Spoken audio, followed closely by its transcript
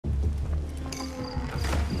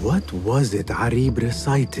What was it Arib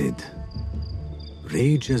recited?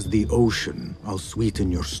 Rage as the ocean, I'll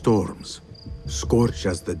sweeten your storms. Scorch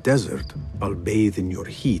as the desert, I'll bathe in your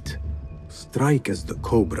heat. Strike as the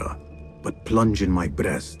cobra, but plunge in my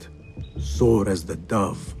breast. Soar as the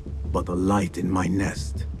dove, but alight in my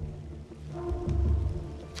nest.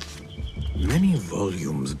 Many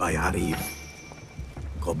volumes by Arib.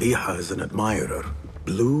 Qabiha is an admirer.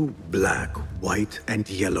 Blue, black, white, and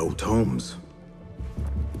yellow tomes.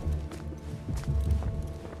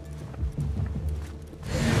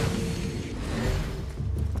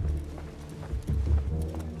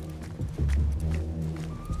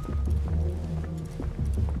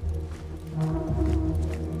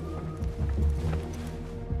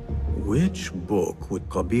 Which book would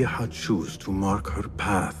Qabiha choose to mark her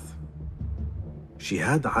path? She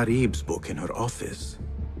had Arib's book in her office.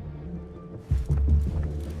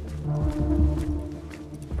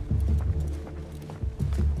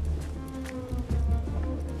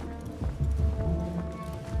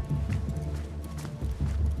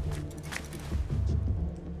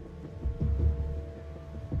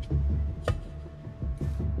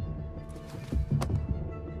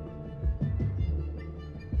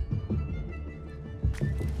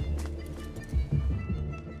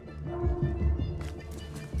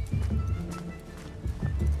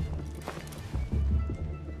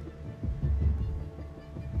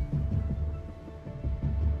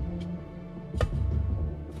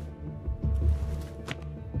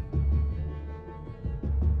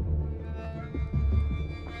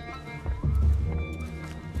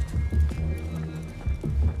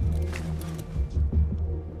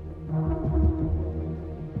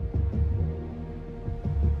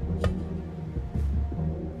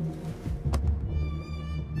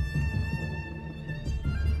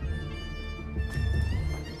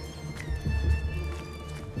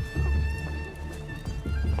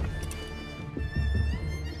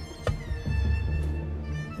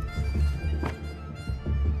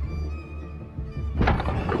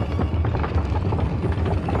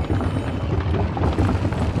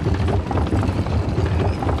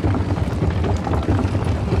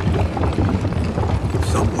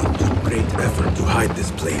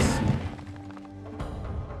 This place.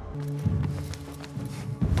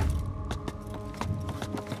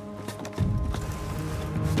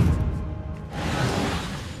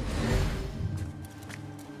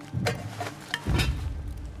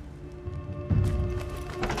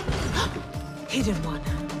 Hidden one.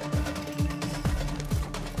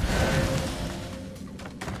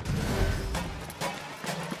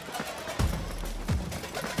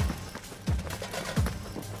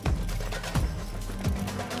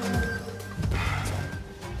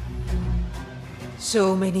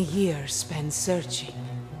 So many years spent searching,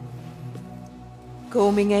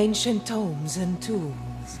 combing ancient tomes and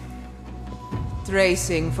tombs,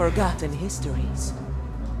 tracing forgotten histories,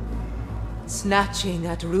 snatching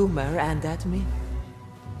at rumor and at myth.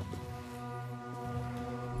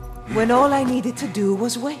 When all I needed to do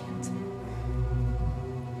was wait.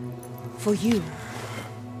 For you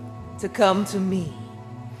to come to me.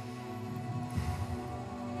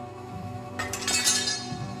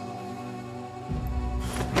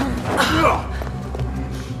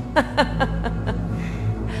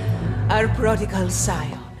 Our prodigal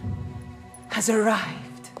scion has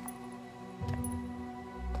arrived.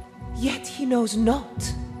 Yet he knows not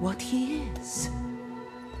what he is.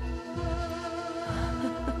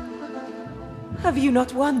 Have you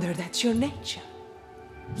not wondered at your nature?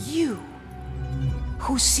 You,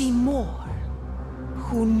 who see more,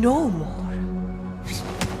 who know more.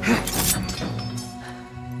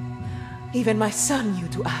 Even my son knew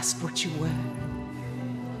to ask what you were.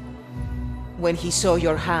 When he saw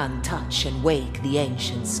your hand touch and wake the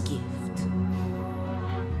ancient's gift.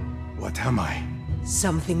 What am I?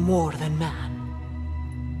 Something more than man.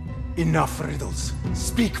 Enough riddles.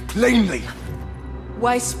 Speak plainly!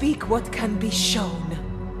 Why speak what can be shown?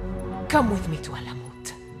 Come with me to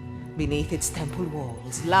Alamut. Beneath its temple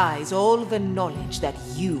walls lies all the knowledge that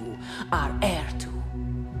you are heir to.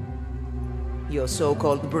 Your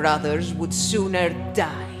so-called brothers would sooner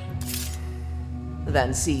die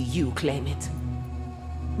than see you claim it.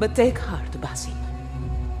 But take heart, Basim.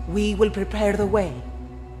 We will prepare the way.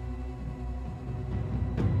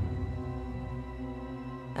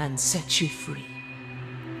 And set you free.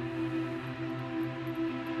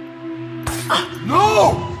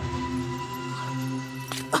 No!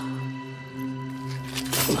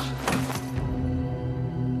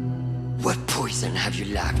 What poison have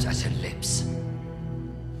you lapped at her lips?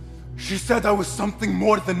 She said I was something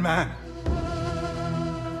more than man.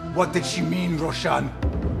 What did she mean, Roshan?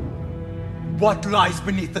 What lies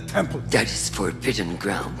beneath the temple? That is forbidden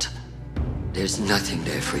ground. There's nothing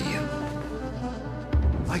there for you.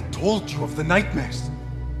 I told you of the nightmares.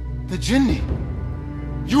 The Jinni.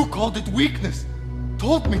 You called it weakness.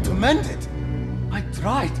 Told me to mend it. I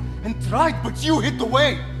tried and tried, but you hid the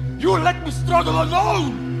way. You let me struggle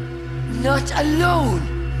alone! Not alone!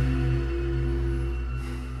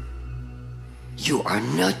 You are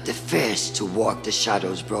not the first to walk the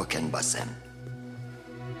shadows broken, Basim.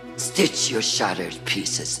 Stitch your shattered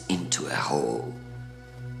pieces into a whole.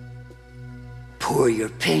 Pour your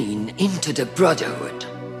pain into the Brotherhood.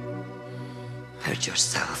 Purge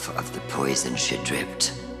yourself of the poison she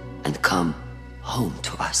dripped, and come home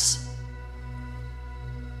to us.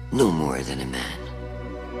 No more than a man,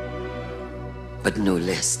 but no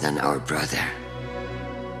less than our brother.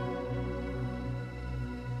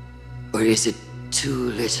 Or is it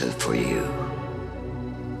too little for you?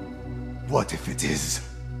 What if it is?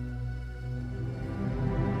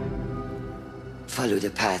 Follow the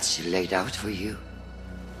path she laid out for you,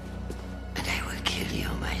 and I will kill you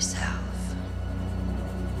myself.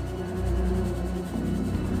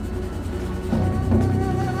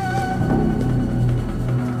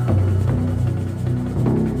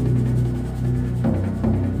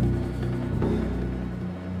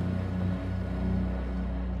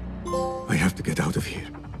 I have to get out of here.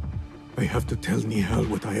 I have to tell Nihal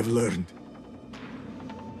what I have learned.